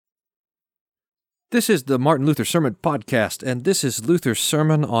This is the Martin Luther Sermon Podcast, and this is Luther's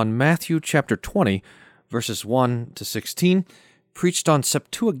sermon on Matthew chapter 20, verses 1 to 16, preached on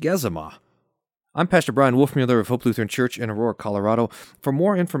Septuagesima. I'm Pastor Brian Wolfmueller of Hope Lutheran Church in Aurora, Colorado. For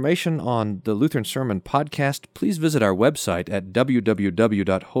more information on the Lutheran Sermon Podcast, please visit our website at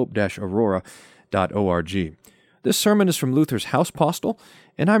www.hope-aurora.org. This sermon is from Luther's Hauspostel,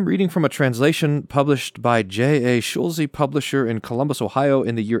 and I'm reading from a translation published by J.A. Schulze, publisher in Columbus, Ohio,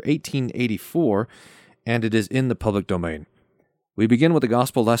 in the year 1884, and it is in the public domain. We begin with the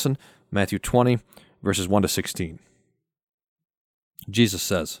Gospel lesson, Matthew 20, verses 1 to 16. Jesus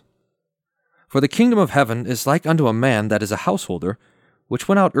says, "For the kingdom of heaven is like unto a man that is a householder, which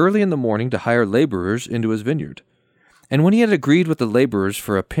went out early in the morning to hire laborers into his vineyard. And when he had agreed with the laborers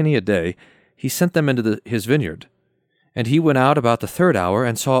for a penny a day, he sent them into his vineyard. And he went out about the third hour,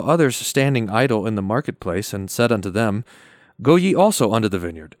 and saw others standing idle in the marketplace, and said unto them, Go ye also unto the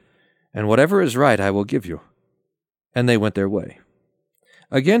vineyard, and whatever is right I will give you. And they went their way.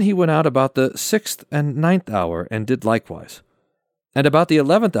 Again he went out about the 6th and 9th hour, and did likewise. And about the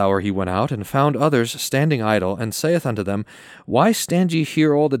 11th hour he went out, and found others standing idle, and saith unto them, Why stand ye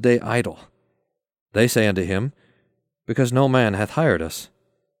here all the day idle? They say unto him, Because no man hath hired us.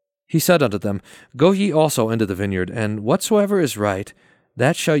 He said unto them, Go ye also into the vineyard, and whatsoever is right,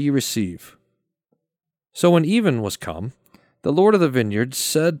 that shall ye receive. So when even was come, the Lord of the vineyard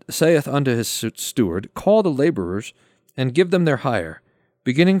saith unto his steward, Call the laborers, and give them their hire,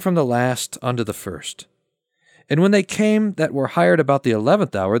 beginning from the last unto the first. And when they came that were hired about the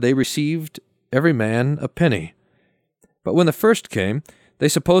 11th hour, they received every man a penny. But when the first came, they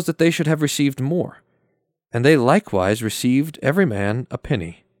supposed that they should have received more. And they likewise received every man a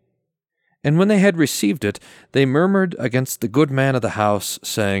penny. And when they had received it, they murmured against the good man of the house,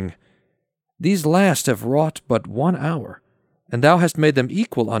 saying, These last have wrought but 1 hour, and thou hast made them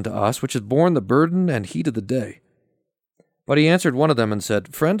equal unto us, which have borne the burden and heat of the day. But he answered one of them, and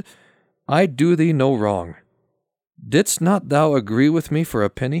said, Friend, I do thee no wrong. Didst not thou agree with me for a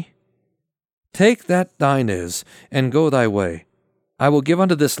penny? Take that thine is, and go thy way. I will give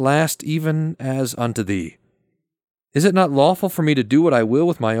unto this last even as unto thee. Is it not lawful for me to do what I will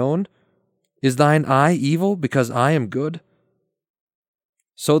with my own? Is thine eye evil, because I am good?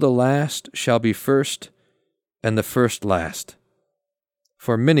 So the last shall be first, and the first last.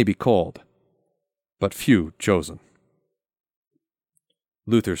 For many be called, but few chosen."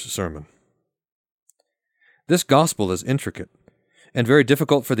 Luther's Sermon. This gospel is intricate, and very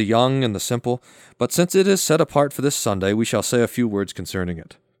difficult for the young and the simple, but since it is set apart for this Sunday, we shall say a few words concerning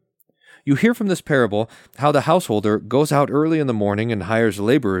it. You hear from this parable how the householder goes out early in the morning and hires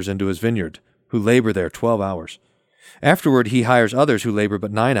laborers into his vineyard, who labor there 12 hours. Afterward he hires others who labor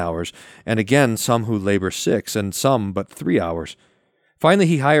but 9 hours, and again some who labor 6, and some but 3 hours. Finally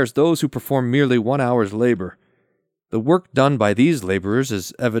he hires those who perform merely 1 hour's labor. The work done by these laborers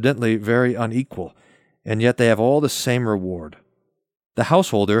is evidently very unequal, and yet they have all the same reward. The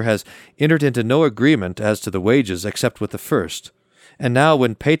householder has entered into no agreement as to the wages except with the first, and now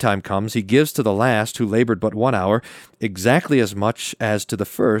when paytime comes he gives to the last, who labored but 1 hour, exactly as much as to the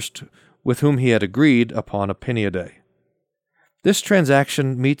first, with whom he had agreed upon a penny a day. This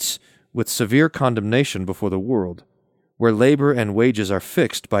transaction meets with severe condemnation before the world, where labor and wages are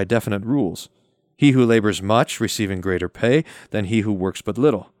fixed by definite rules, he who labors much receiving greater pay than he who works but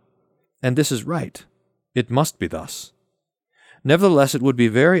little. And this is right. It must be thus. Nevertheless, it would be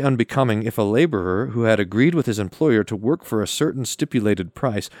very unbecoming if a laborer who had agreed with his employer to work for a certain stipulated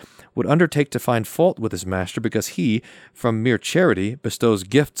price would undertake to find fault with his master because he, from mere charity, bestows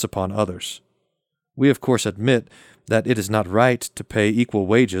gifts upon others. We of course admit that it is not right to pay equal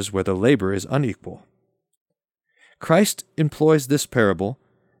wages where the labor is unequal. Christ employs this parable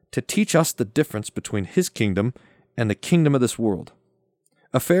to teach us the difference between his kingdom and the kingdom of this world.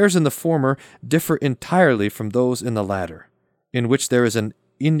 Affairs in the former differ entirely from those in the latter, in which there is an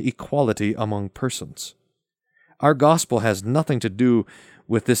inequality among persons. Our gospel has nothing to do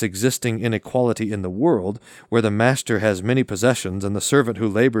with this existing inequality in the world, where the master has many possessions and the servant who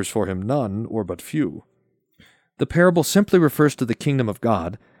labors for him none, or but few. The parable simply refers to the kingdom of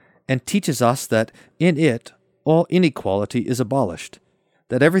God, and teaches us that in it all inequality is abolished,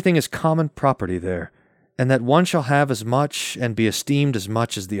 that everything is common property there, and that one shall have as much and be esteemed as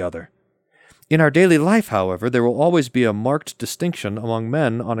much as the other. In our daily life, however, there will always be a marked distinction among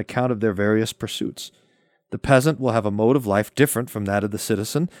men on account of their various pursuits. The peasant will have a mode of life different from that of the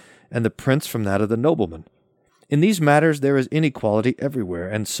citizen, and the prince from that of the nobleman. In these matters there is inequality everywhere,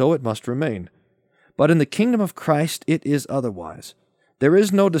 and so it must remain. But in the kingdom of Christ it is otherwise. There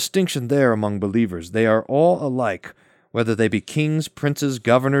is no distinction there among believers. They are all alike, whether they be kings, princes,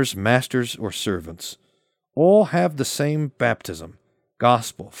 governors, masters, or servants. All have the same baptism,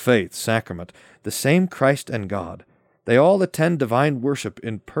 gospel, faith, sacrament, the same Christ and God. They all attend divine worship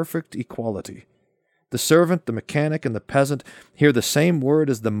in perfect equality. The servant, the mechanic, and the peasant hear the same word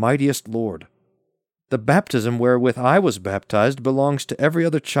as the mightiest Lord. The baptism wherewith I was baptized belongs to every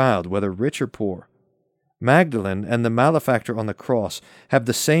other child, whether rich or poor. Magdalene and the malefactor on the cross have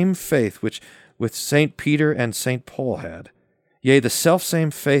the same faith which with St. Peter and St. Paul had, yea, the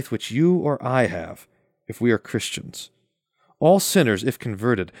selfsame faith which you or I have, if we are Christians. All sinners, if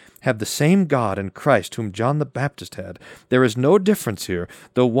converted, have the same God and Christ whom John the Baptist had. There is no difference here,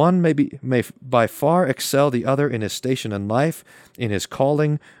 though one may by far excel the other in his station in life, in his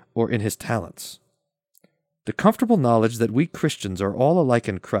calling, or in his talents. The comfortable knowledge that we Christians are all alike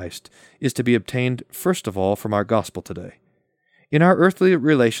in Christ is to be obtained first of all from our gospel today. In our earthly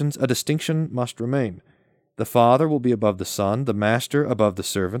relations, a distinction must remain. The Father will be above the Son, the Master above the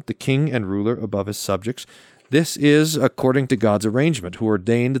servant, the King and ruler above his subjects. This is according to God's arrangement, who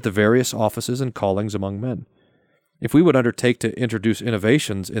ordained the various offices and callings among men. If we would undertake to introduce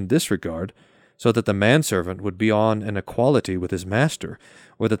innovations in this regard, so that the manservant would be on an equality with his master,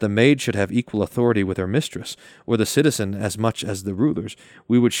 or that the maid should have equal authority with her mistress, or the citizen as much as the rulers,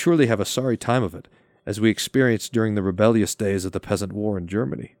 we would surely have a sorry time of it, as we experienced during the rebellious days of the peasant war in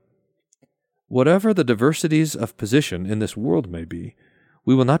Germany. Whatever the diversities of position in this world may be,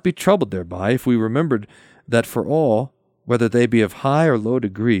 we will not be troubled thereby if we remembered that for all, whether they be of high or low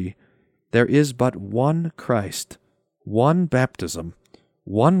degree, there is but one Christ, one baptism,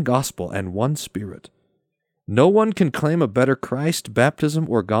 one gospel, and one Spirit. No one can claim a better Christ, baptism,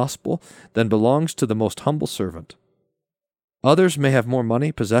 or gospel than belongs to the most humble servant. Others may have more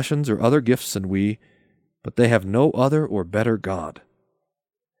money, possessions, or other gifts than we, but they have no other or better God.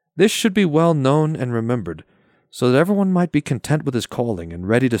 This should be well known and remembered, so that everyone might be content with his calling and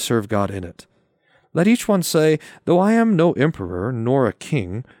ready to serve God in it. Let each one say, though I am no emperor nor a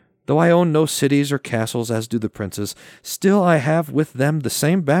king, though I own no cities or castles as do the princes, still I have with them the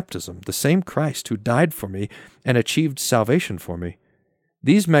same baptism, the same Christ who died for me and achieved salvation for me.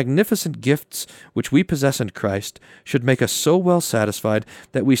 These magnificent gifts which we possess in Christ should make us so well satisfied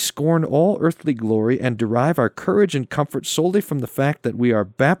that we scorn all earthly glory and derive our courage and comfort solely from the fact that we are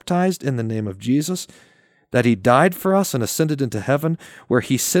baptized in the name of Jesus, that he died for us and ascended into heaven, where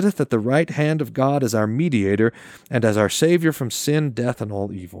he sitteth at the right hand of God as our mediator and as our Savior from sin, death, and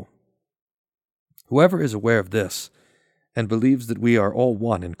all evil. Whoever is aware of this, and believes that we are all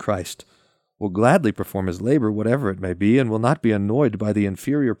one in Christ, will gladly perform his labor, whatever it may be, and will not be annoyed by the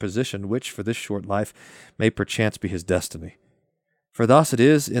inferior position which, for this short life, may perchance be his destiny. For thus it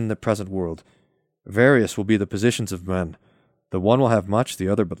is in the present world. Various will be the positions of men. The one will have much, the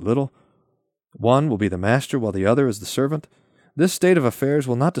other but little. One will be the master, while the other is the servant. This state of affairs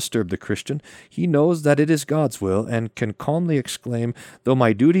will not disturb the Christian. He knows that it is God's will, and can calmly exclaim, though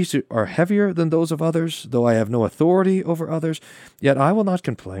my duties are heavier than those of others, though I have no authority over others, yet I will not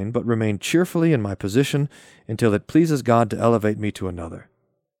complain, but remain cheerfully in my position until it pleases God to elevate me to another.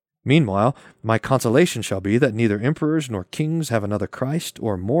 Meanwhile, my consolation shall be that neither emperors nor kings have another Christ,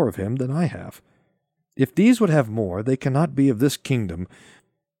 or more of him than I have. If these would have more, they cannot be of this kingdom,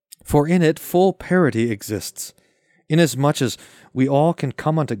 for in it full parity exists, inasmuch as we all can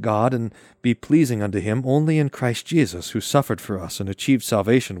come unto God and be pleasing unto him only in Christ Jesus, who suffered for us and achieved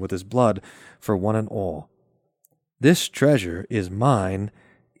salvation with his blood for one and all. This treasure is mine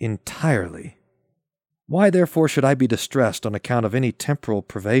entirely. Why therefore should I be distressed on account of any temporal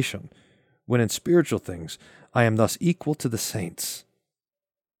privation, when in spiritual things I am thus equal to the saints?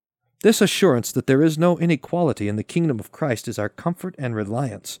 This assurance that there is no inequality in the kingdom of Christ is our comfort and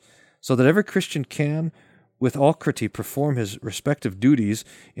reliance, so that every Christian can, with alacrity, perform his respective duties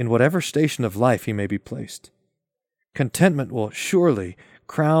in whatever station of life he may be placed. Contentment will surely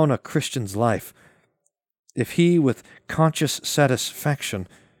crown a Christian's life if he, with conscious satisfaction,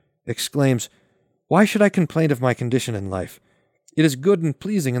 exclaims, "Why should I complain of my condition in life? It is good and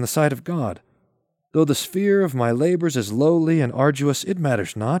pleasing in the sight of God. Though the sphere of my labors is lowly and arduous, it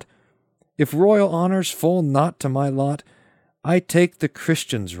matters not. If royal honors fall not to my lot, I take the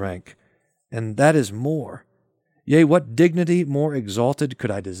Christian's rank, and that is more. Yea, what dignity more exalted could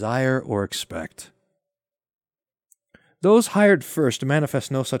I desire or expect?" Those hired first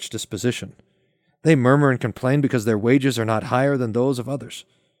manifest no such disposition. They murmur and complain because their wages are not higher than those of others.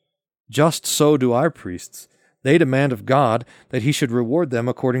 Just so do our priests. They demand of God that he should reward them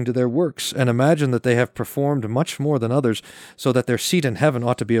according to their works, and imagine that they have performed much more than others, so that their seat in heaven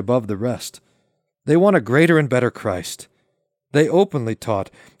ought to be above the rest. They want a greater and better Christ. They openly taught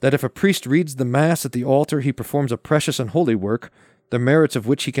that if a priest reads the Mass at the altar, he performs a precious and holy work, the merits of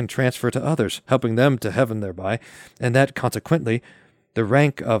which he can transfer to others, helping them to heaven thereby, and that, consequently, the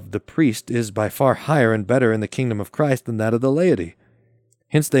rank of the priest is by far higher and better in the kingdom of Christ than that of the laity.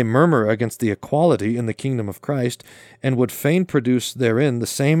 Hence they murmur against the equality in the kingdom of Christ, and would fain produce therein the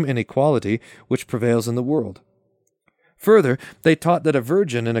same inequality which prevails in the world. Further, they taught that a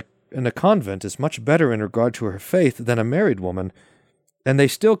virgin in a convent is much better in regard to her faith than a married woman, and they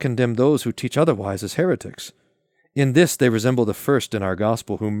still condemn those who teach otherwise as heretics. In this they resemble the first in our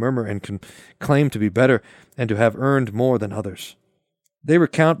gospel, who murmur and claim to be better and to have earned more than others. They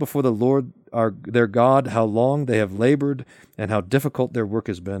recount before the Lord their God how long they have labored and how difficult their work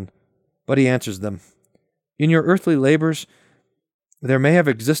has been. But he answers them, "In your earthly labors there may have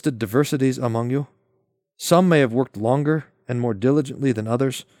existed diversities among you. Some may have worked longer and more diligently than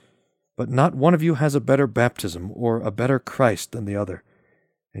others, but not one of you has a better baptism or a better Christ than the other,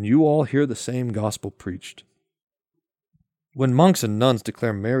 and you all hear the same gospel preached." When monks and nuns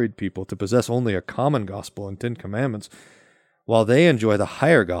declare married people to possess only a common gospel and 10 Commandments, while they enjoy the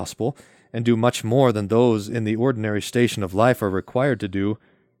higher gospel and do much more than those in the ordinary station of life are required to do,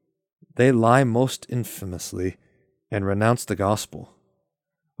 they lie most infamously and renounce the gospel.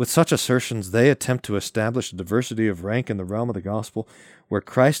 With such assertions, they attempt to establish a diversity of rank in the realm of the gospel, where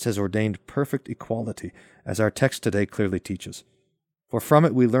Christ has ordained perfect equality, as our text today clearly teaches. For from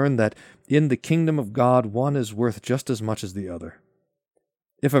it we learn that in the kingdom of God one is worth just as much as the other.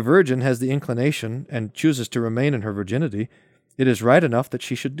 If a virgin has the inclination and chooses to remain in her virginity, it is right enough that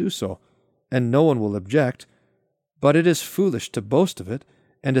she should do so, and no one will object, but it is foolish to boast of it,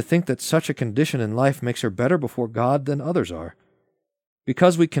 and to think that such a condition in life makes her better before God than others are.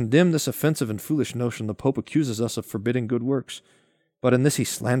 Because we condemn this offensive and foolish notion, the Pope accuses us of forbidding good works, but in this he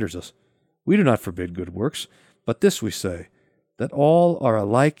slanders us. We do not forbid good works, but this we say, that all are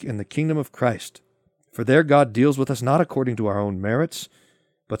alike in the kingdom of Christ, for there God deals with us not according to our own merits,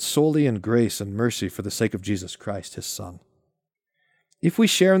 but solely in grace and mercy for the sake of Jesus Christ, his Son. If we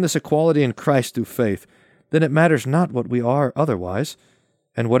share in this equality in Christ through faith, then it matters not what we are otherwise,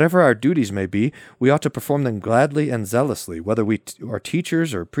 and whatever our duties may be, we ought to perform them gladly and zealously, whether we are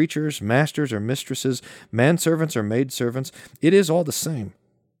teachers or preachers, masters or mistresses, manservants or maidservants, it is all the same.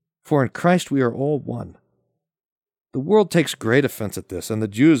 For in Christ we are all one. The world takes great offense at this, and the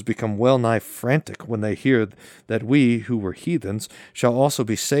Jews become well-nigh frantic when they hear that we, who were heathens, shall also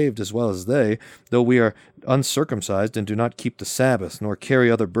be saved as well as they, though we are uncircumcised and do not keep the Sabbath, nor carry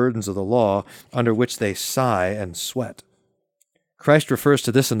other burdens of the law, under which they sigh and sweat. Christ refers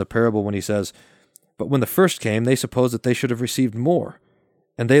to this in the parable when he says, "But when the first came, they supposed that they should have received more,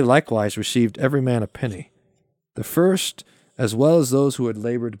 and they likewise received every man a penny, the first as well as those who had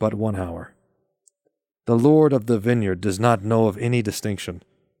labored but 1 hour." The Lord of the vineyard does not know of any distinction.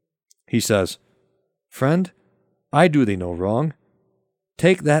 He says, "Friend, I do thee no wrong.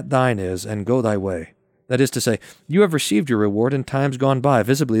 Take that thine is, and go thy way." That is to say, you have received your reward in times gone by,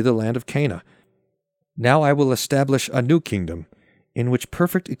 visibly the land of Cana. Now I will establish a new kingdom, in which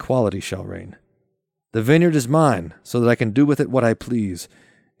perfect equality shall reign. The vineyard is mine, so that I can do with it what I please.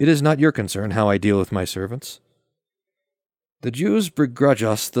 It is not your concern how I deal with my servants. The Jews begrudge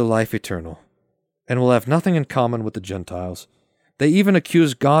us the life eternal, and will have nothing in common with the Gentiles. They even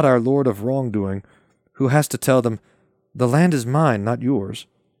accuse God our Lord of wrongdoing, who has to tell them, "The land is mine, not yours.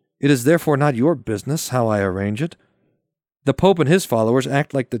 It is therefore not your business how I arrange it." The Pope and his followers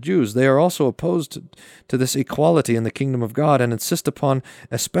act like the Jews. They are also opposed to this equality in the kingdom of God and insist upon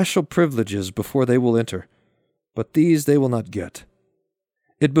especial privileges before they will enter. But these they will not get.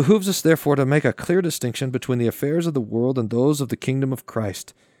 It behooves us therefore to make a clear distinction between the affairs of the world and those of the kingdom of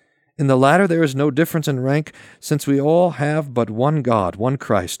Christ. In the latter there is no difference in rank, since we all have but one God, one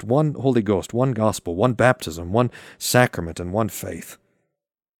Christ, one Holy Ghost, one gospel, one baptism, one sacrament, and one faith.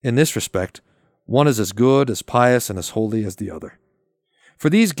 In this respect, one is as good, as pious, and as holy as the other. For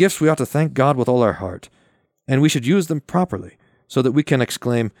these gifts we ought to thank God with all our heart, and we should use them properly, so that we can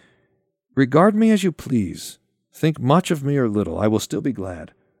exclaim, "Regard me as you please. Think much of me or little, I will still be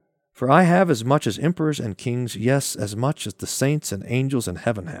glad. For I have as much as emperors and kings, yes, as much as the saints and angels in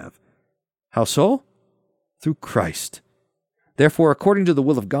heaven have." How so? Through Christ. Therefore, according to the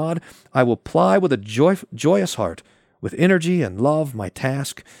will of God, I will ply with a joyous heart, with energy and love, my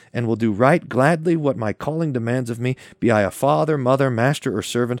task, and will do right gladly what my calling demands of me, be I a father, mother, master, or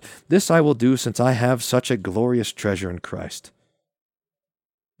servant. This I will do, since I have such a glorious treasure in Christ.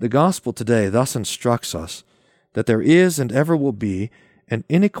 The gospel today thus instructs us that there is and ever will be an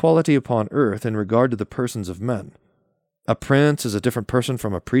inequality upon earth in regard to the persons of men. A prince is a different person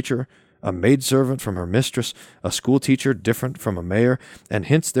from a preacher, a maidservant from her mistress, a schoolteacher different from a mayor, and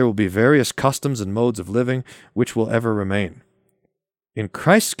hence there will be various customs and modes of living which will ever remain. In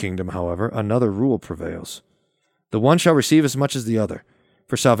Christ's kingdom, however, another rule prevails. The one shall receive as much as the other.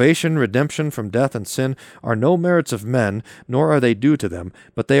 For salvation, redemption from death and sin are no merits of men, nor are they due to them,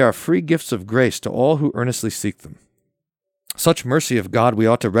 but they are free gifts of grace to all who earnestly seek them. Such mercy of God we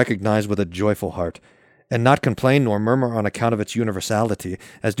ought to recognize with a joyful heart, and not complain nor murmur on account of its universality,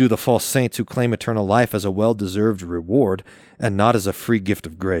 as do the false saints who claim eternal life as a well-deserved reward, and not as a free gift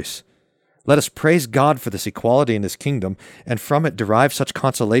of grace. Let us praise God for this equality in His kingdom, and from it derive such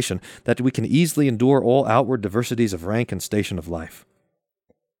consolation that we can easily endure all outward diversities of rank and station of life.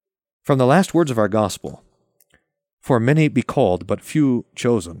 From the last words of our gospel, "For many be called, but few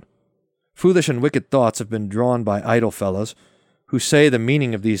chosen," foolish and wicked thoughts have been drawn by idle fellows, who say the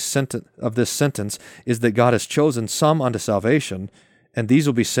meaning of this sentence is that God has chosen some unto salvation, and these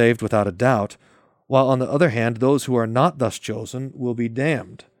will be saved without a doubt, while on the other hand those who are not thus chosen will be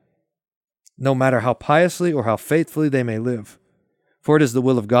damned, no matter how piously or how faithfully they may live. For it is the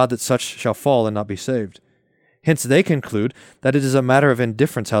will of God that such shall fall and not be saved. Hence they conclude that it is a matter of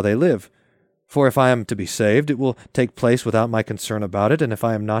indifference how they live. For if I am to be saved, it will take place without my concern about it, and if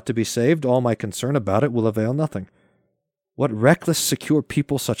I am not to be saved, all my concern about it will avail nothing. What reckless, secure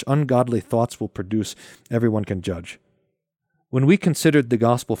people such ungodly thoughts will produce, everyone can judge. When we considered the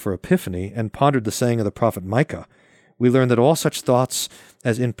gospel for Epiphany and pondered the saying of the prophet Micah, we learned that all such thoughts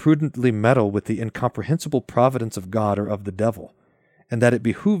as imprudently meddle with the incomprehensible providence of God are of the devil, and that it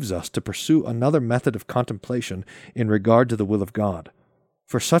behooves us to pursue another method of contemplation in regard to the will of God.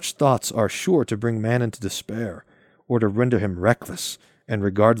 For such thoughts are sure to bring man into despair, or to render him reckless and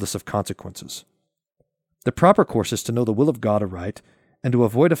regardless of consequences. The proper course is to know the will of God aright, and to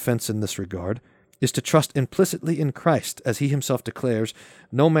avoid offense in this regard is to trust implicitly in Christ, as He Himself declares,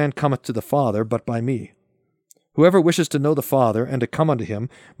 "No man cometh to the Father but by me." Whoever wishes to know the Father and to come unto Him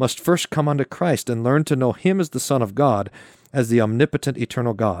must first come unto Christ and learn to know Him as the Son of God, as the omnipotent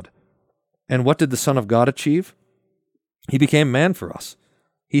eternal God. And what did the Son of God achieve? He became man for us.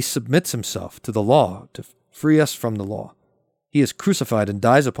 He submits Himself to the law to free us from the law. He is crucified and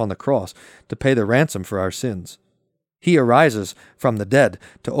dies upon the cross to pay the ransom for our sins. He arises from the dead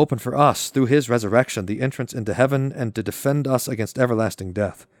to open for us, through His resurrection, the entrance into heaven and to defend us against everlasting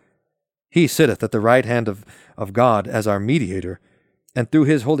death. He sitteth at the right hand of God as our mediator, and through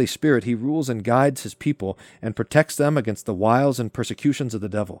His Holy Spirit He rules and guides His people and protects them against the wiles and persecutions of the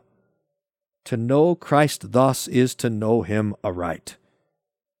devil. To know Christ thus is to know Him aright.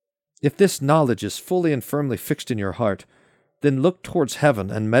 If this knowledge is fully and firmly fixed in your heart, then look towards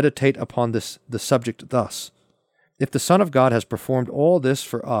heaven and meditate upon the subject thus. If the Son of God has performed all this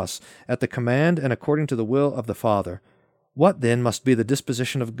for us at the command and according to the will of the Father, what then must be the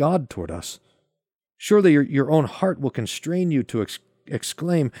disposition of God toward us? Surely your own heart will constrain you to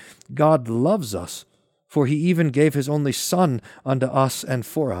exclaim, "God loves us, for He even gave His only Son unto us and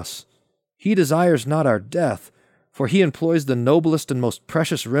for us. He desires not our death, for He employs the noblest and most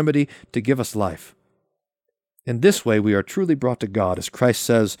precious remedy to give us life." In this way we are truly brought to God, as Christ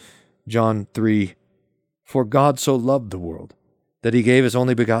says, John 3, "For God so loved the world, that He gave His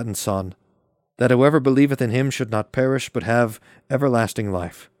only begotten Son, that whoever believeth in Him should not perish, but have everlasting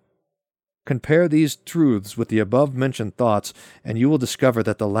life." Compare these truths with the above-mentioned thoughts, and you will discover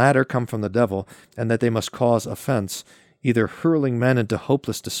that the latter come from the devil, and that they must cause offense, either hurling men into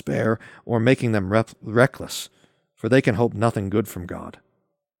hopeless despair, or making them reckless, for they can hope nothing good from God.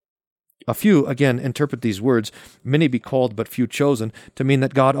 A few, again, interpret these words, "Many be called, but few chosen," to mean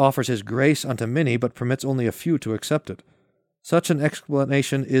that God offers His grace unto many, but permits only a few to accept it. Such an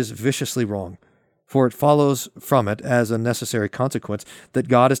explanation is viciously wrong, for it follows from it, as a necessary consequence, that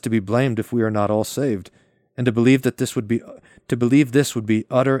God is to be blamed if we are not all saved, and to believe this would be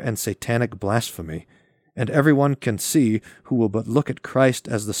utter and satanic blasphemy, and everyone can see who will but look at Christ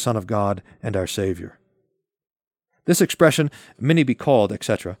as the Son of God and our Savior. This expression, "many be called,"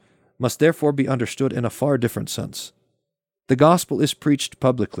 etc., must therefore be understood in a far different sense. The gospel is preached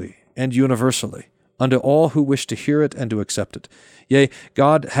publicly and universally unto all who wish to hear it and to accept it. Yea,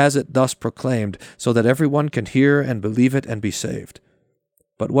 God has it thus proclaimed, so that everyone can hear and believe it and be saved.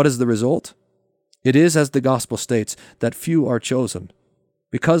 But what is the result? It is, as the gospel states, that few are chosen,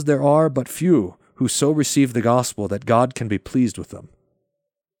 because there are but few who so receive the gospel that God can be pleased with them.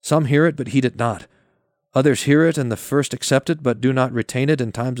 Some hear it, but heed it not. Others hear it and the first accept it, but do not retain it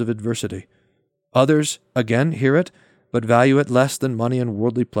in times of adversity. Others, again, hear it, but value it less than money and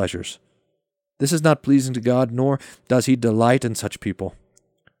worldly pleasures. This is not pleasing to God, nor does He delight in such people.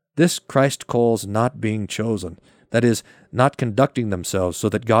 This Christ calls not being chosen, that is, not conducting themselves so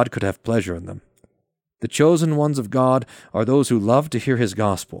that God could have pleasure in them. The chosen ones of God are those who love to hear his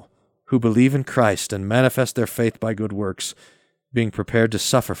gospel, who believe in Christ and manifest their faith by good works, being prepared to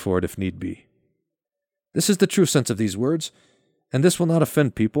suffer for it if need be. This is the true sense of these words, and this will not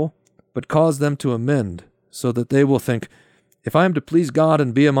offend people, but cause them to amend, so that they will think, if I am to please God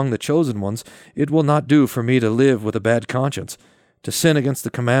and be among the chosen ones, it will not do for me to live with a bad conscience, to sin against the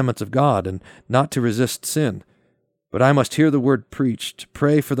commandments of God, and not to resist sin. But I must hear the word preached,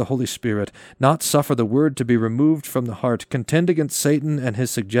 pray for the Holy Spirit, not suffer the word to be removed from the heart, contend against Satan and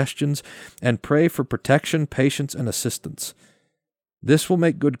his suggestions, and pray for protection, patience, and assistance. This will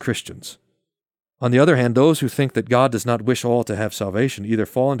make good Christians. On the other hand, those who think that God does not wish all to have salvation either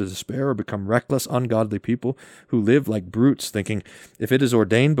fall into despair or become reckless, ungodly people who live like brutes, thinking, if it is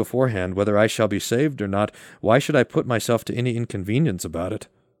ordained beforehand whether I shall be saved or not, why should I put myself to any inconvenience about it?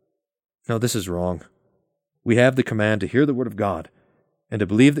 No, this is wrong. We have the command to hear the word of God and to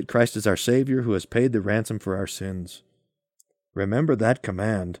believe that Christ is our Savior who has paid the ransom for our sins. Remember that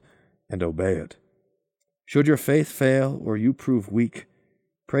command and obey it. Should your faith fail or you prove weak,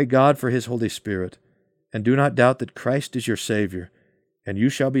 pray God for his Holy Spirit, and do not doubt that Christ is your Savior, and you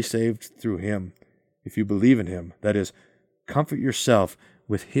shall be saved through him, if you believe in him. That is, comfort yourself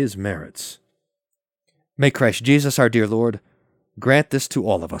with his merits. May Christ Jesus, our dear Lord, grant this to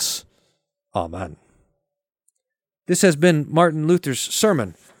all of us. Amen. This has been Martin Luther's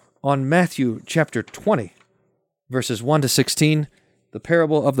sermon on Matthew chapter 20, verses 1 to 16, the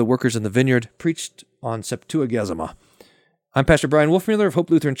parable of the workers in the vineyard, preached on Septuagesima. I'm Pastor Brian Wolfmueller of Hope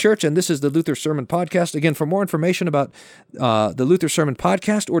Lutheran Church, and this is the Luther Sermon Podcast. Again, for more information about the Luther Sermon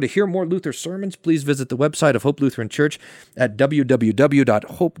Podcast or to hear more Luther sermons, please visit the website of Hope Lutheran Church at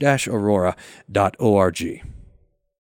www.hope-aurora.org.